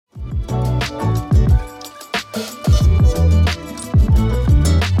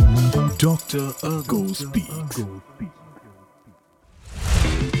Dr. Ergo speaks.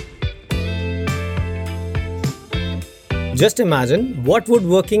 Just imagine what would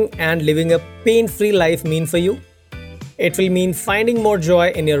working and living a pain-free life mean for you? It will mean finding more joy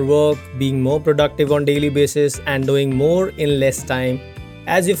in your work, being more productive on daily basis and doing more in less time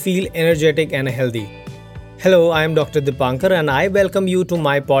as you feel energetic and healthy. Hello, I am Dr. Dipankar and I welcome you to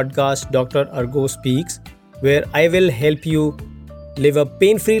my podcast Dr. Ergo Speaks, where I will help you live a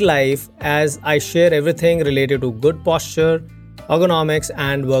pain-free life as I share everything related to good posture, ergonomics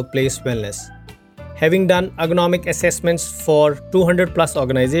and workplace wellness. Having done ergonomic assessments for 200 plus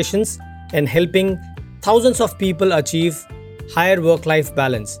organizations and helping thousands of people achieve higher work-life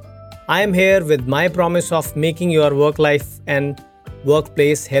balance, I am here with my promise of making your work life and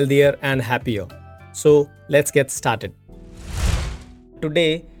workplace healthier and happier. So let's get started.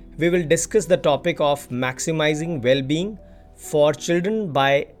 Today, we will discuss the topic of maximizing well-being for children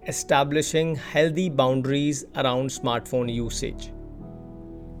by establishing healthy boundaries around smartphone usage.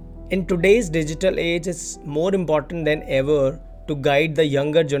 In today's digital age, it's more important than ever to guide the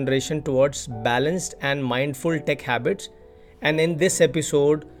younger generation towards balanced and mindful tech habits. And in this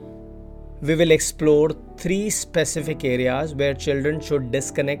episode, we will explore 3 specific areas where children should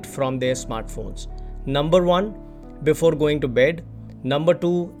disconnect from their smartphones. Number 1, before going to bed. Number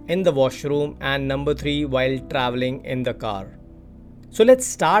 2, in the washroom. And number 3, while traveling in the car. So let's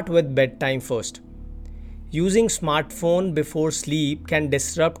start with bedtime first. Using smartphone before sleep can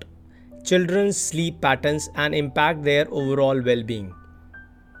disrupt children's sleep patterns and impact their overall well-being.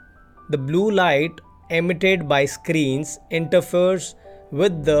 The blue light emitted by screens interferes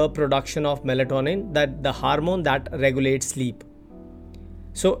with the production of melatonin, that the hormone that regulates sleep.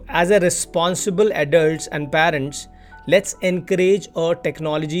 So as a responsible adults and parents, let's encourage a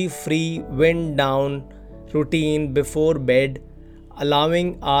technology-free wind down routine before bed,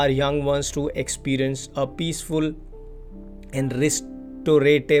 allowing our young ones to experience a peaceful and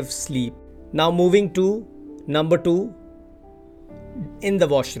restorative sleep. Now moving to number 2, in the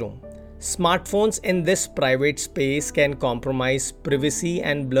washroom. Smartphones in this private space can compromise privacy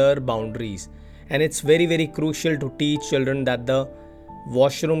and blur boundaries. And it's very crucial to teach children that the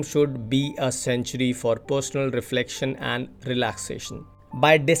washroom should be a sanctuary for personal reflection and relaxation.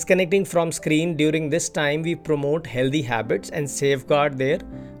 By disconnecting from screen during this time, we promote healthy habits and safeguard their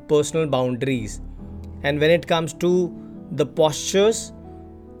personal boundaries. And when it comes to the postures,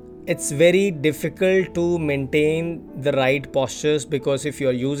 it's very difficult to maintain the right postures because if you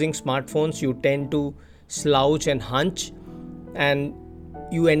are using smartphones, you tend to slouch and hunch and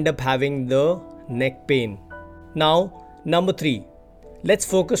you end up having the neck pain. Now, number 3, let's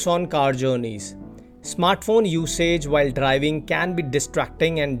focus on car journeys. Smartphone usage while driving can be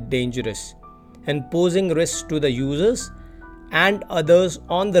distracting and dangerous and posing risks to the users and others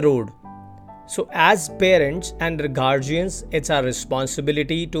on the road. So as parents and guardians, it's our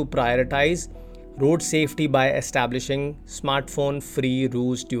responsibility to prioritize road safety by establishing smartphone-free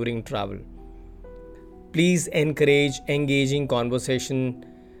rules during travel. Please encourage engaging conversation.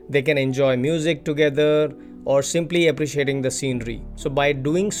 They can enjoy music together or simply appreciating the scenery. So by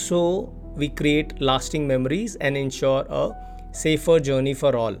doing so, we create lasting memories and ensure a safer journey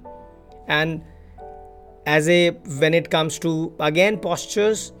for all. And when it comes to again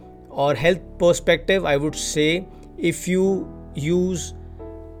postures or health perspective, I would say if you use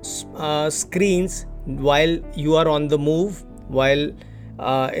screens while you are on the move, while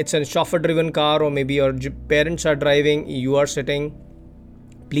it's a chauffeur driven car or maybe your parents are driving, you are sitting,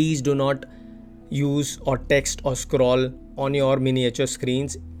 please do not use or text or scroll on your miniature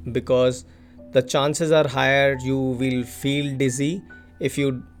screens because the chances are higher you will feel dizzy if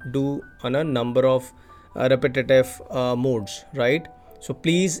you do on a number of repetitive modes, right? So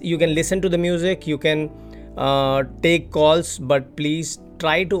please, you can listen to the music, you can take calls, but please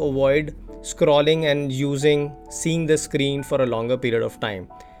try to avoid scrolling and seeing the screen for a longer period of time.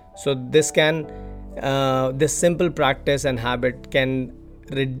 So this simple practice and habit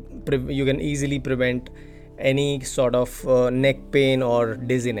you can easily prevent any sort of neck pain or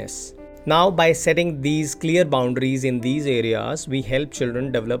dizziness. Now, by setting these clear boundaries in these areas, we help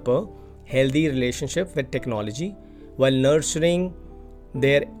children develop a healthy relationship with technology while nurturing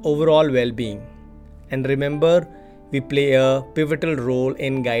their overall well-being. And remember, we play a pivotal role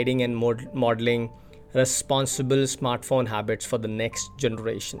in guiding and modeling responsible smartphone habits for the next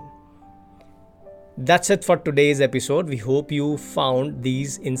generation. That's it for today's episode. We hope you found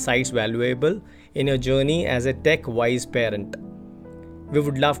these insights valuable in your journey as a tech-wise parent. We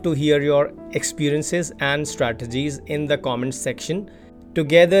would love to hear your experiences and strategies in the comments section.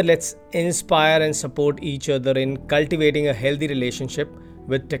 Together, let's inspire and support each other in cultivating a healthy relationship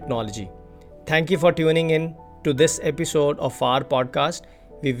with technology. Thank you for tuning in to this episode of our podcast.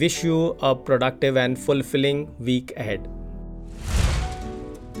 We wish you a productive and fulfilling week ahead.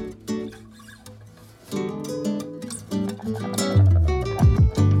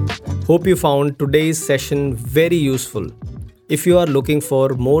 Hope you found today's session very useful. If you are looking for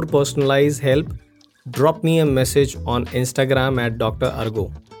more personalized help, drop me a message on Instagram at Dr.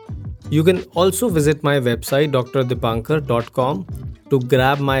 Argo. You can also visit my website drdipankar.com to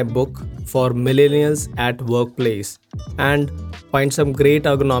grab my book for millennials at workplace and find some great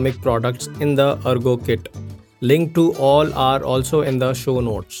ergonomic products in the Ergo kit. Link to all are also in the show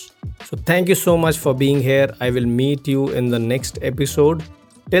notes. So thank you so much for being here. I will meet you in the next episode.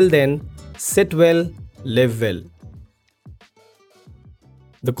 Till then, sit well, live well.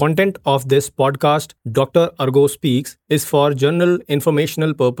 The content of this podcast, Dr. Argo Speaks, is for general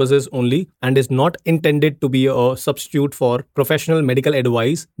informational purposes only and is not intended to be a substitute for professional medical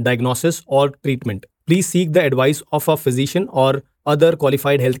advice, diagnosis, or treatment. Please seek the advice of a physician or other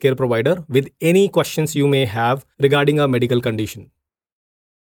qualified healthcare provider with any questions you may have regarding a medical condition.